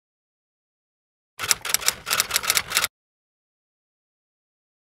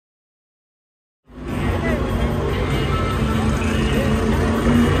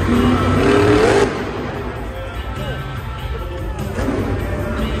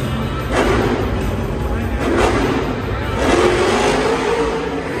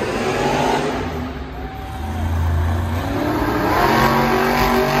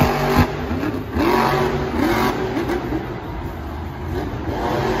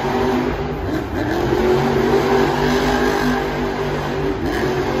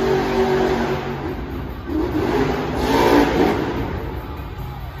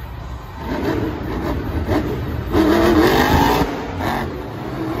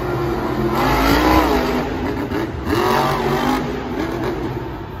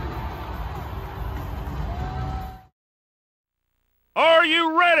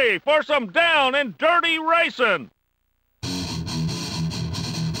ready for some down and dirty racing.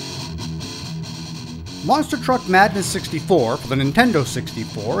 Monster Truck Madness 64 for the Nintendo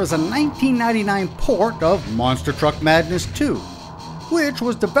 64 is a 1999 port of Monster Truck Madness 2, which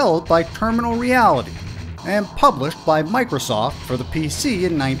was developed by Terminal Reality and published by Microsoft for the PC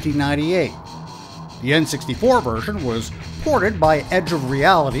in 1998. The N64 version was ported by Edge of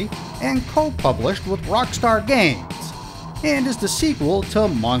Reality and co-published with Rockstar Games, and is the sequel to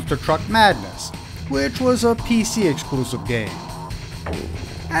Monster Truck Madness, which was a PC-exclusive game.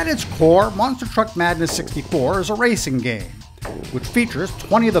 At its core, Monster Truck Madness 64 is a racing game, which features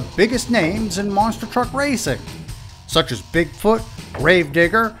 20 of the biggest names in monster truck racing, such as Bigfoot,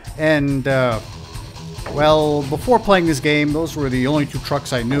 Gravedigger, and, well, before playing this game, those were the only two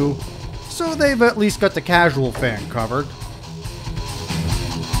trucks I knew, so they've at least got the casual fan covered.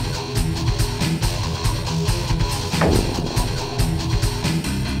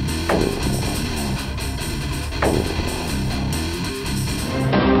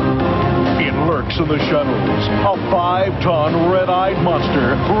 In the shuttles, a 5-ton red-eyed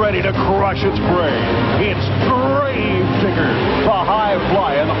monster ready to crush its prey. It's Gravedigger, the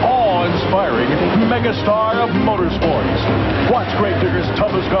high-flying, awe-inspiring megastar of motorsports. Watch Gravedigger's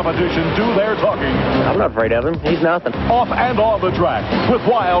toughest competition do their talking. I'm not afraid of him. He's nothing. Off and on the track with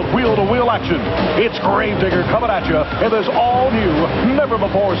wild wheel-to-wheel action. It's Gravedigger coming at you in this all-new,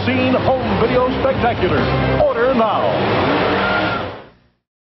 never-before-seen home video spectacular. Order now.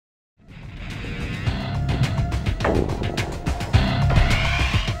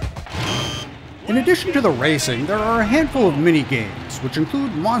 In addition to the racing, there are a handful of mini-games, which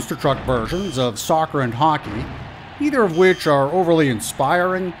include monster truck versions of soccer and hockey, neither of which are overly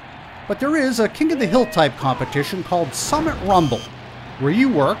inspiring, but there is a King of the Hill type competition called Summit Rumble, where you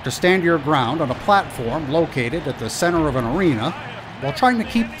work to stand your ground on a platform located at the center of an arena while trying to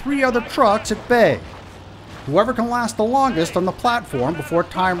keep 3 other trucks at bay. Whoever can last the longest on the platform before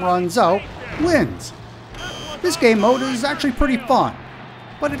time runs out wins. This game mode is actually pretty fun,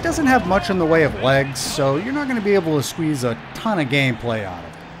 but it doesn't have much in the way of legs, so you're not going to be able to squeeze a ton of gameplay out of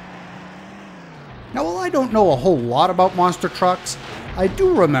it. Now, while I don't know a whole lot about monster trucks, I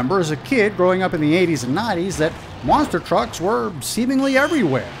do remember as a kid growing up in the 80s and 90s that monster trucks were seemingly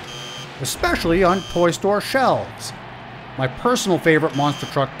everywhere, especially on toy store shelves. My personal favorite monster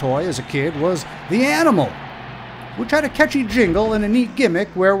truck toy as a kid was the Animal, which had a catchy jingle and a neat gimmick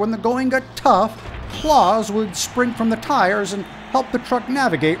where when the going got tough, claws would spring from the tires and help the truck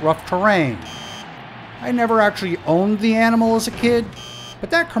navigate rough terrain. I never actually owned the Animal as a kid, but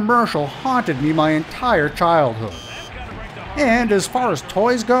that commercial haunted me my entire childhood. And as far as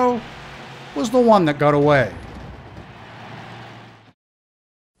toys go, was the one that got away.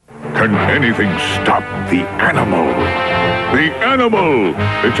 Can anything stop the Animal? The Animal!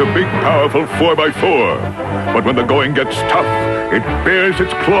 It's a big, powerful 4x4. But when the going gets tough, it bares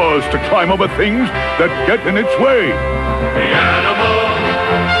its claws to climb over things that get in its way. The Animal!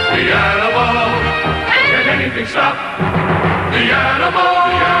 The Animal! Can anything stop the Animal?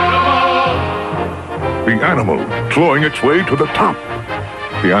 The Animal! The Animal, clawing its way to the top.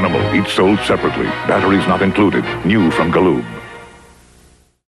 The Animal, each sold separately. Batteries not included. New from Galoob.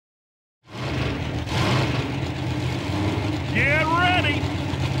 Get ready.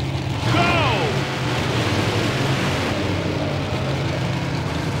 Go!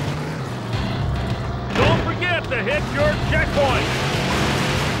 Don't forget to hit your checkpoint.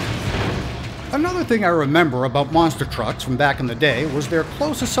 Another thing I remember about monster trucks from back in the day was their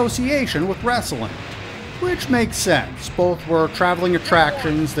close association with wrestling, which makes sense. Both were traveling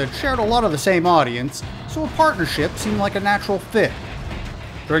attractions that shared a lot of the same audience, so a partnership seemed like a natural fit.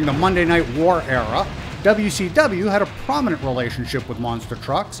 During the Monday Night War era, WCW had a prominent relationship with monster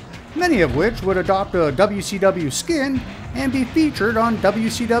trucks, many of which would adopt a WCW skin and be featured on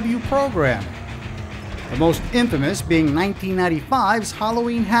WCW programming. The most infamous being 1995's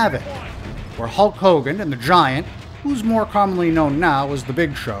Halloween Havoc, where Hulk Hogan and the Giant, who's more commonly known now as The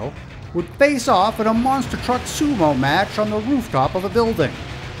Big Show, would face off in a monster truck sumo match on the rooftop of a building.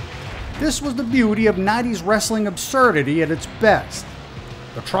 This was the beauty of 90s wrestling absurdity at its best.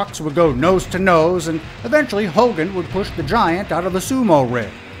 The trucks would go nose to nose, and eventually Hogan would push the Giant out of the sumo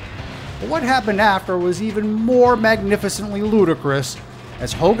ring. But what happened after was even more magnificently ludicrous,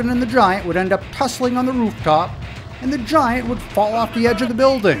 as Hogan and the Giant would end up tussling on the rooftop, and the Giant would fall off the edge of the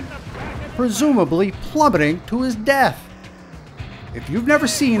building, presumably plummeting to his death. If you've never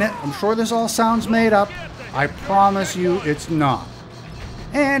seen it, I'm sure this all sounds made up. I promise you it's not.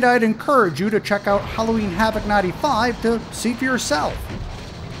 And I'd encourage you to check out Halloween Havoc 95 to see for yourself.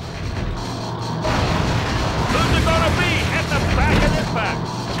 Who's it gonna be at the back of this back?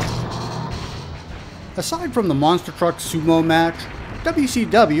 Aside from the Monster Truck Sumo match,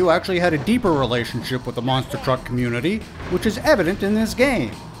 WCW actually had a deeper relationship with the Monster Truck community, which is evident in this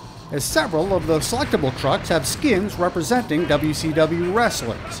game, as several of the selectable trucks have skins representing WCW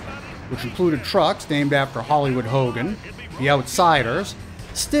wrestlers, which included trucks named after Hollywood Hogan, The Outsiders,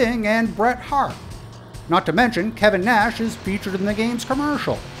 Sting, and Bret Hart. Not to mention, Kevin Nash is featured in the game's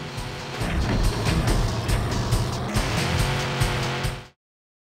commercial.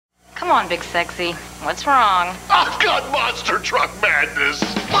 Come on, Big Sexy. What's wrong? I've got Monster Truck Madness!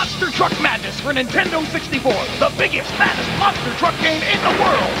 Monster Truck Madness for Nintendo 64, the biggest, baddest monster truck game in the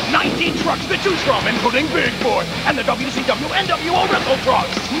world! 19 trucks to choose from, including Big Boy and the WCW NWO Wrestle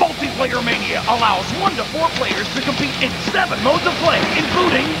Trucks! Multiplayer Mania allows 1 to 4 players to compete in 7 modes of play,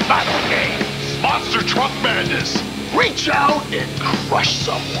 including Battle Games. Monster Truck Madness! Reach out and crush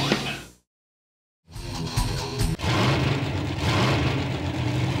someone!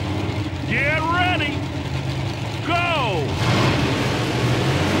 Get ready. Go.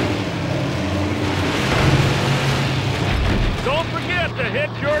 Don't forget to hit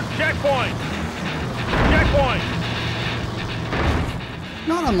your checkpoint. Checkpoint.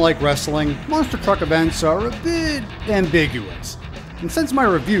 Not unlike wrestling, Monster Truck events are a bit ambiguous. And since my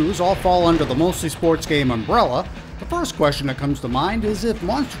reviews all fall under the mostly sports game umbrella, the first question that comes to mind is if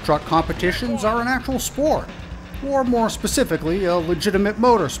Monster Truck competitions are an actual sport, or more specifically, a legitimate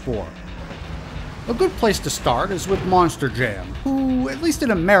motorsport. A good place to start is with Monster Jam, who, at least in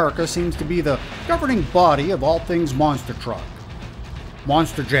America, seems to be the governing body of all things Monster Truck.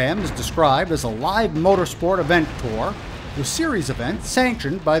 Monster Jam is described as a live motorsport event tour with series events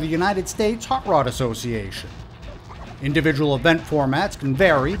sanctioned by the United States Hot Rod Association. Individual event formats can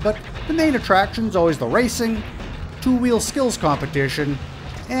vary, but the main attraction's always the racing, two-wheel skills competition,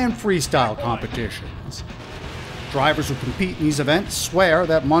 and freestyle competitions. Drivers who compete in these events swear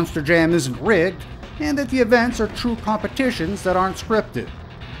that Monster Jam isn't rigged, and that the events are true competitions that aren't scripted.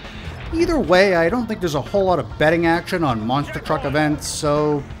 Either way, I don't think there's a whole lot of betting action on Monster Truck events,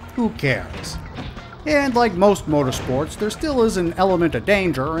 so who cares? And like most motorsports, there still is an element of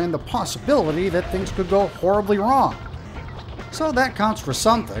danger and the possibility that things could go horribly wrong. So that counts for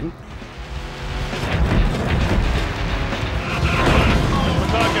something.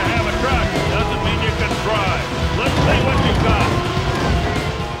 Because you have a truck doesn't mean you can drive. Let's see what you got.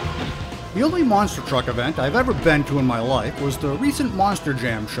 The only Monster Truck event I've ever been to in my life was the recent Monster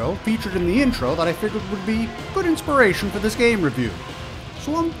Jam show featured in the intro that I figured would be good inspiration for this game review.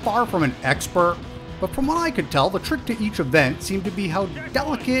 So I'm far from an expert, but from what I could tell, the trick to each event seemed to be how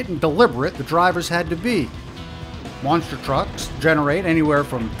delicate and deliberate the drivers had to be. Monster trucks generate anywhere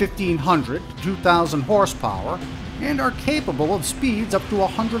from 1,500 to 2,000 horsepower and are capable of speeds up to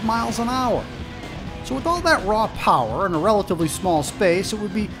 100 miles an hour. So with all that raw power in a relatively small space, it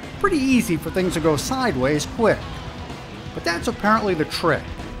would be pretty easy for things to go sideways quick. But that's apparently the trick.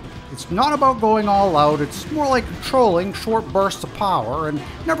 It's not about going all out, it's more like controlling short bursts of power and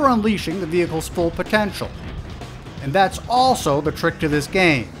never unleashing the vehicle's full potential. And that's also the trick to this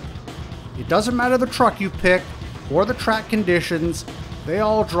game. It doesn't matter the truck you pick or the track conditions, they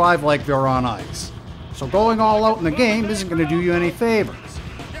all drive like they're on ice. So going all out in the game isn't going to do you any favors.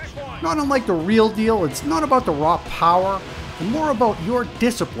 Not unlike the real deal, it's not about the raw power, and more about your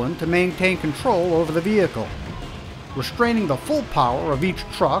discipline to maintain control over the vehicle, restraining the full power of each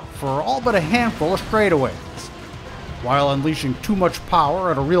truck for all but a handful of straightaways. While unleashing too much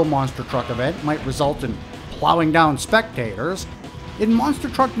power at a real Monster Truck event might result in plowing down spectators, in Monster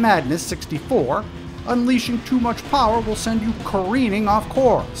Truck Madness 64, unleashing too much power will send you careening off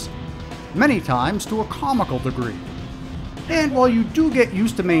course, many times to a comical degree. And while you do get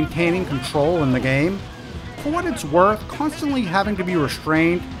used to maintaining control in the game, for what it's worth, constantly having to be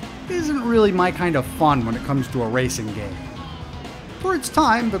restrained isn't really my kind of fun when it comes to a racing game. For its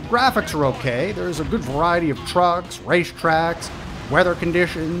time, the graphics are okay, there's a good variety of trucks, racetracks, weather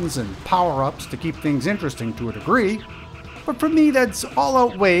conditions, and power-ups to keep things interesting to a degree, but for me that's all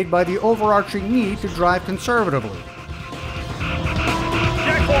outweighed by the overarching need to drive conservatively.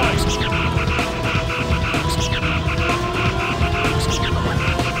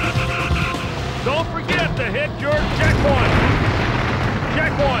 Don't forget to hit your checkpoint.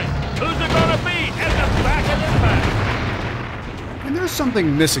 Checkpoint. Who's it gonna be at the back of the pack? And there's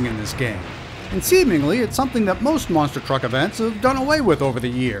something missing in this game. And seemingly it's something that most Monster Truck events have done away with over the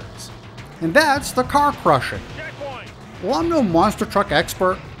years. And that's the car crushing. Well, I'm no Monster Truck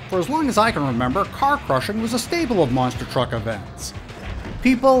expert. For as long as I can remember, car crushing was a staple of Monster Truck events.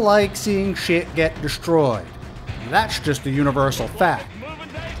 People like seeing shit get destroyed. That's just a universal fact.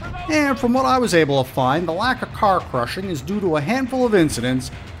 And from what I was able to find, the lack of car crushing is due to a handful of incidents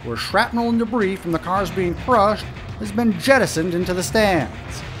where shrapnel and debris from the cars being crushed has been jettisoned into the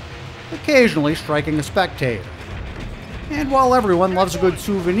stands, occasionally striking a spectator. And while everyone loves a good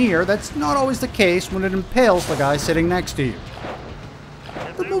souvenir, that's not always the case when it impales the guy sitting next to you.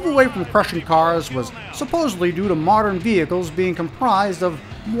 The move away from crushing cars was supposedly due to modern vehicles being comprised of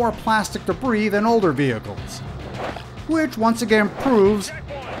more plastic debris than older vehicles, which once again proves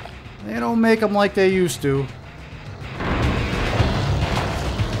they don't make them like they used to.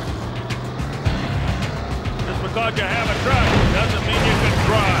 Just because you have a truck doesn't mean you can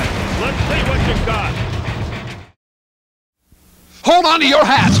drive. Let's see what you got. Hold on to your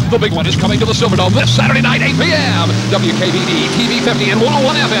hats. The big one is coming to the Silverdome this Saturday night, 8 p.m. WKBD, TV 50, and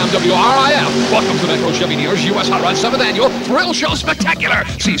 101 FM, WRIF. Welcome to Metro Chevy Dealers U.S. Hot Rod 7th Annual Thrill Show Spectacular.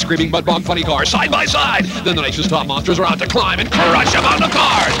 See screaming mud bog funny cars side by side. Then the nation's top monsters are out to climb and crush them on the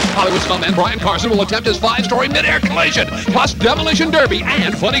cars. Hollywood stuntman Brian Carson will attempt his 5-story mid-air collision, plus demolition derby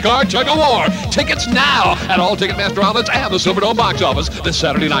and funny car tug-of-war. Tickets now at all Ticketmaster outlets and the Silverdome box office this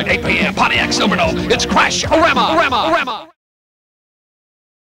Saturday night, 8 p.m. Pontiac Silverdome. It's Crash-O-Rama.